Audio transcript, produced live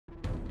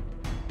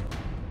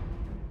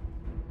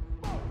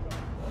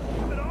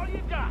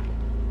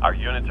Our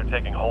units are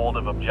taking hold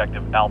of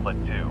Objective Alpha 2.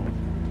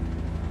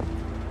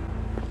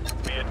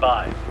 Be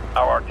advised,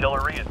 our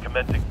artillery is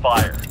commencing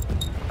fire.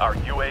 Our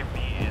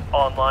UAV is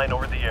online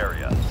over the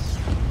area.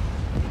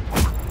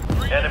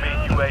 Enemy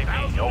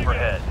UAV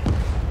overhead.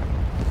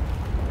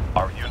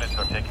 Our units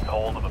are taking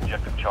hold of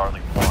Objective Charlie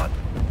 1.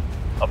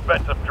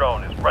 Offensive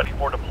drone is ready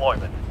for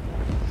deployment.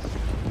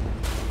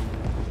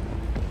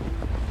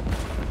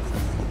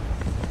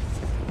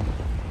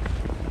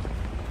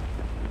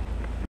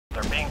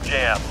 They're being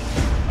jammed.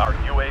 Our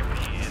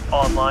UAV is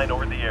online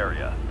over the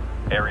area.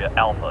 Area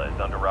Alpha is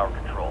under our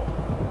control.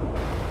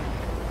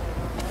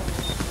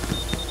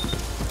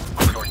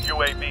 Your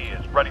UAV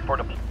is ready for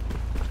deployment.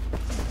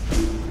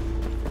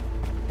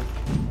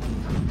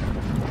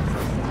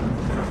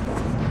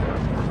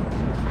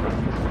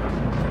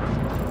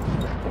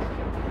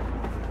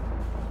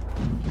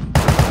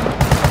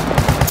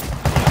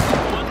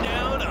 One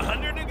down,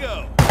 100 to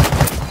go.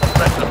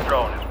 Offensive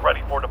drone is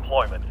ready for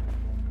deployment.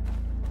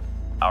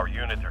 Our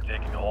units are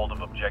taking hold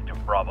of Objective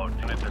Bravo.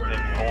 Units are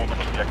taking hold of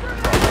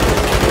Objective Bravo.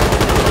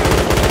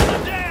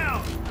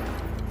 Down!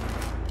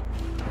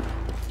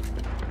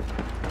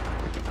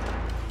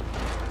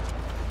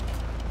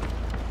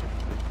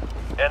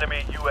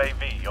 Enemy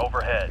UAV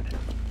overhead.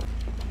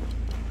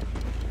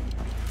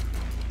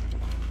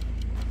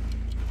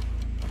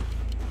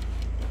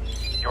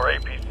 Your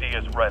APC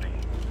is ready.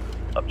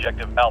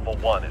 Objective Alpha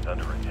 1 is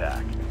under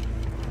attack.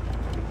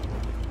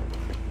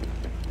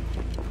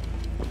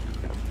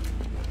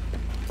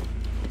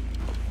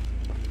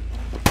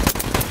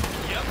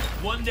 Yep,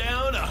 one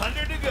down,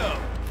 100 to go.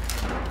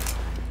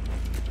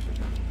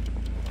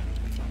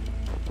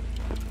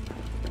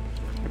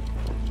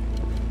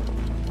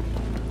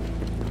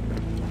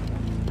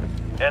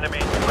 Enemy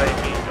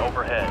UAV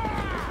overhead.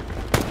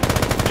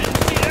 Didn't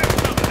see that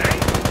coming, eh?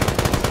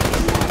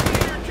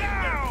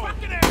 Down!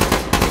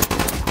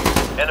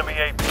 Enemy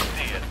APC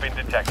has been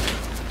detected.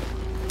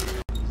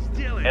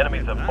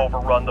 Enemies have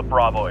overrun the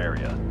Bravo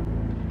area.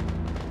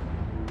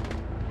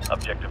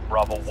 Objective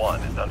Bravo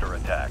 1 is under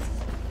attack.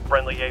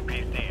 Friendly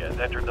APC has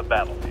entered the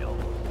battlefield.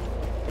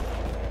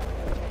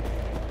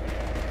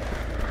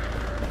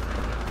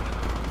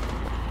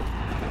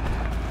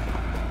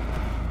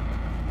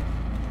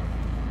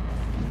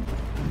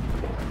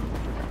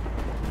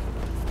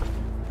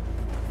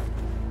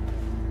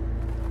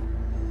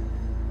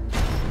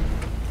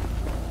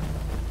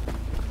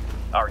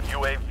 Our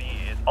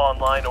UAV is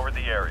online over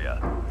the area.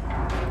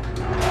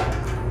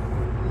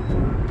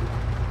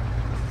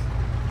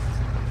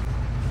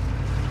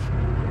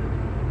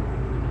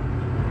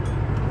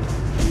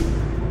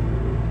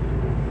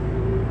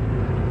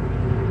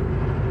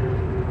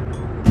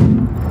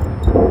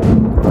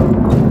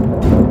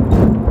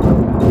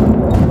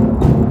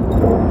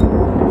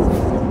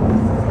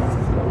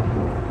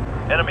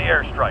 Enemy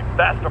airstrike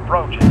fast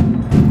approaching.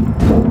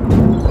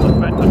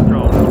 Offensive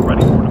drone is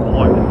ready for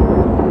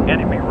deployment.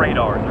 Enemy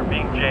radars are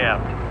being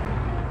jammed.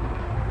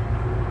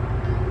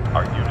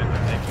 Our units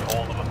are taking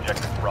hold of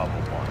Objective Bravo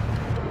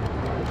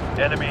 1.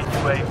 Enemy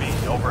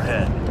UAV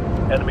overhead.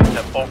 Enemies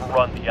have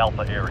overrun the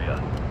Alpha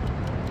area.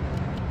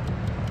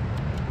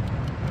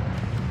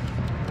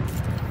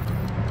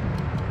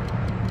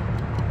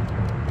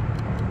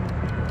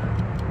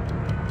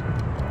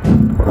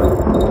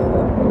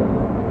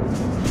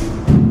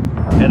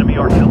 Enemy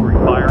artillery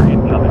fire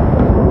incoming.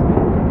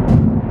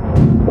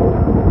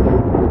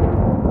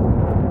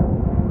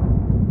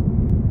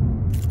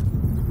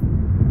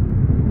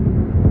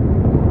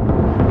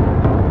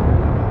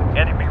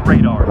 Enemy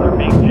radars are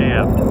being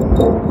jammed.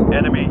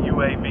 Enemy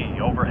UAV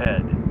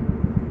overhead.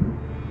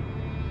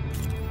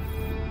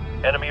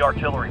 Enemy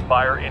artillery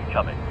fire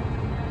incoming.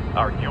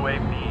 Our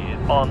UAV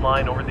is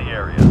online over the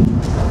area.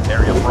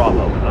 Area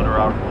Bravo is under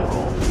our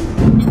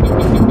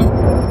control.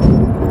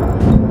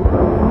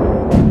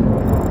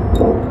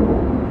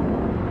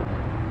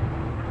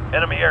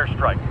 Enemy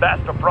airstrike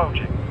fast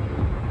approaching.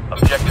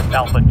 Objective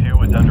Alpha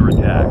 2 is under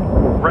attack.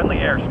 Friendly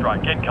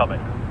airstrike incoming.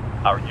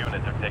 Our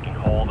units are taking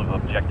hold of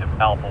Objective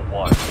Alpha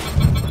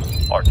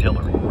 1.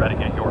 Artillery ready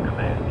at your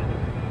command.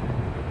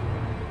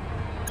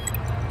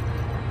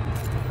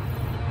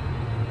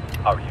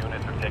 Our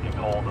units are taking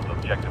hold of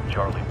Objective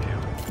Charlie 2.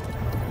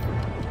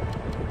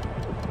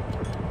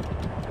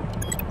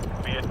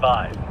 Be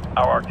advised,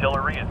 our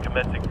artillery is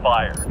commencing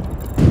fire.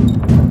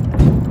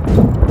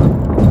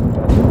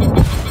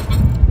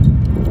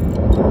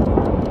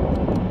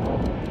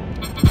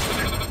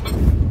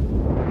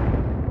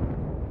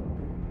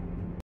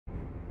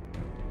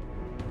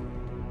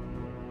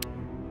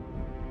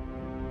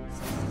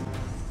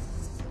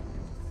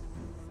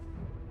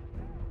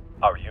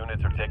 Our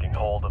units are taking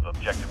hold of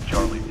Objective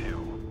Charlie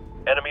 2.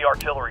 Enemy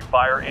artillery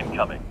fire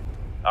incoming.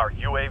 Our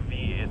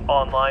UAV is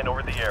online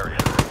over the area.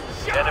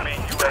 Enemy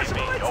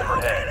UAV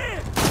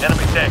overhead.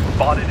 Enemy tank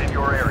spotted in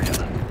your area.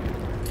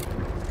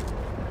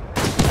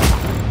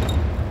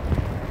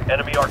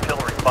 Enemy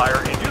artillery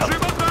fire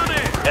incoming.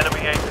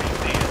 Enemy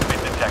APC has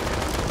been detected.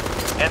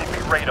 Enemy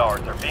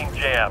radars are being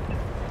jammed.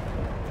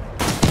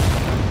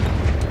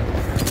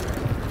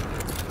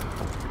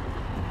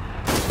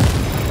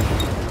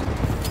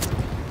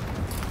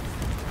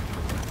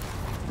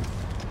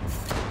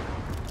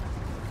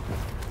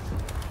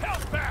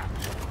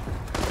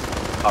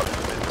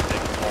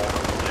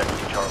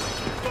 Charlie 2.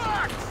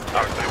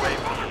 Our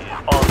UAV is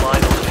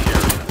online over the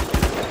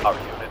area. Our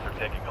units are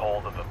taking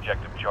hold of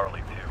objective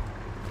Charlie 2.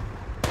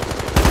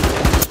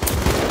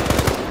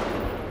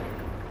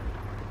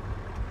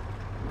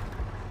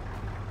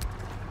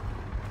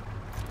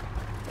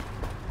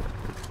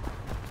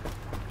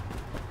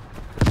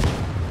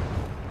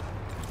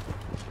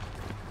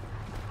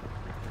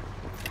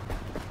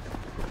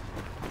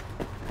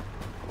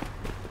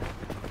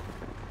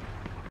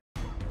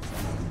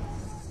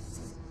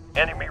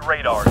 Enemy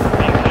radars are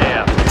being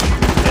jammed.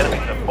 Enemies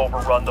have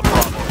overrun the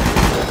Bravo.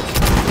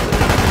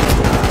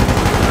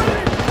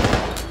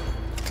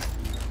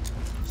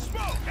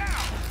 Smoke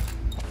out!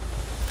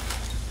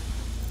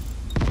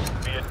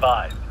 Be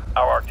advised,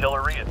 our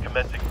artillery is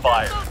commencing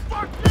fire. Get the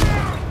fuck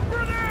down!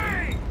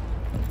 Grenade!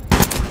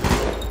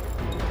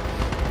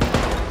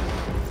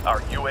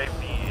 Our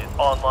UAV is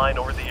online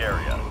over the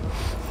area.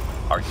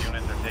 Our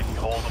units are taking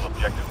hold of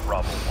objective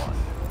Bravo 1.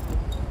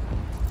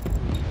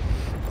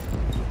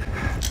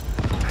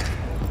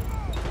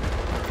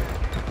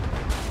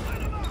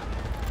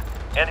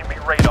 Enemy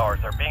radars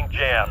are being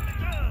jammed.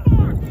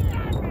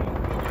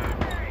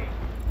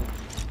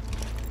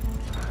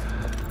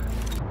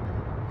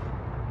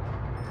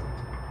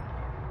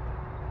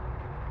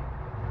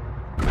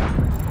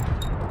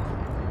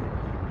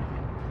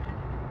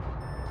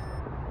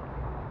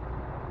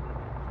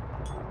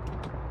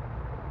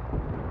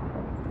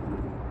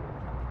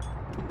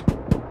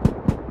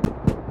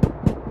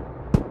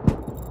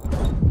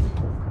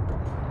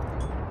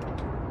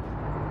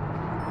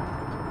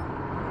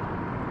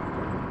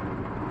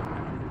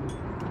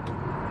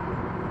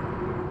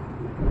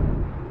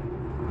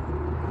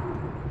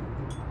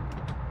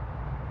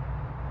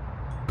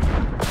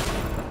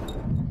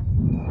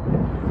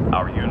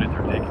 Our units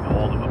are taking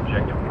hold of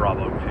objective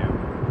Bravo 2.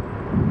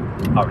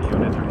 Our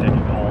units are taking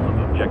hold of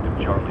objective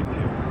Charlie 2.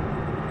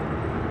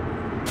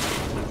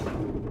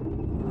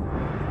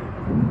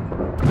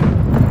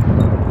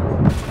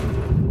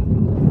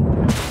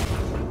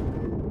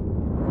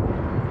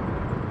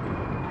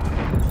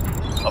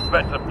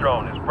 Offensive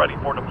drone is ready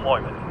for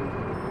deployment.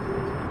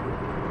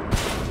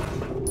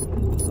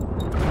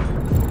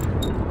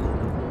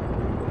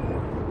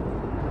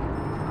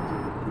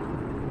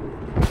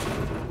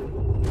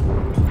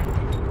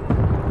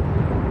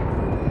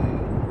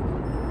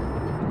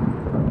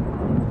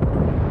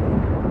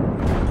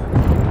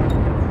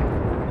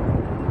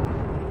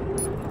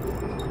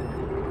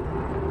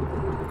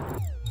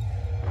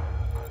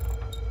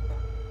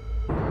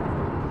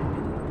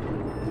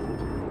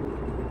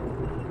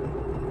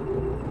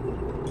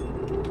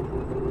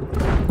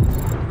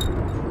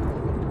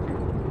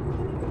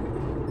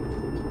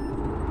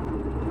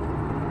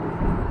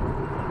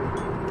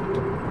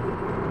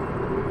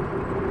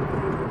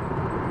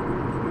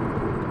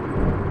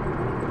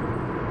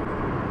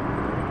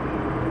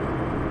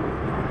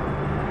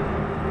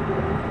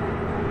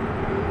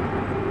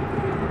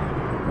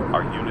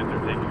 Our units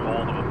are taking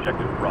hold of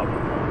objective Bravo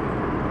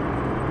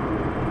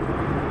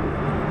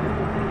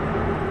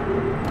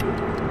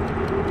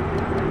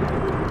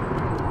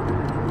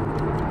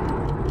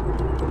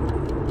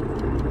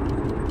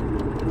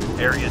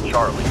Area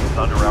Charlie is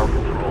under our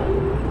control.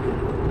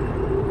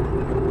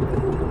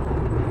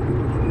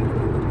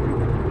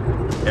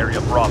 Area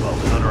Bravo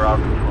is under our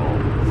control.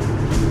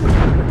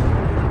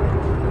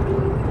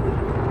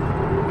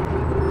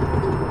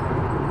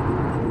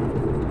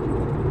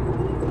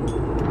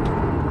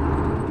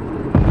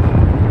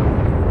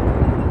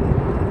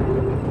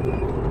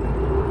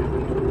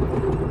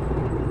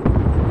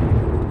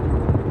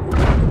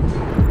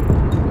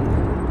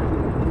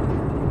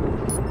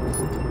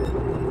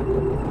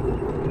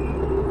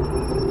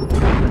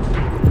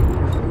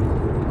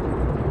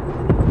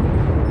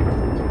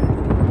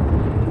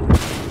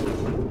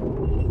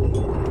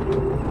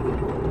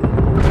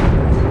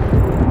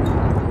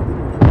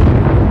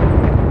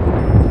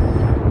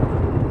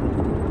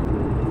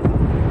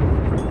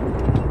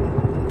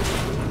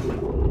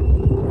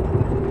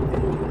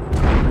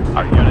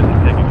 Our units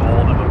are taking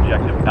hold of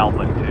objective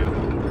Alpha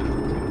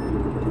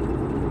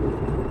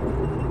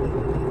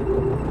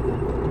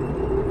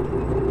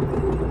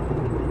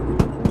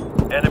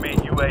 2. Enemy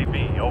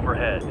UAV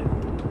overhead.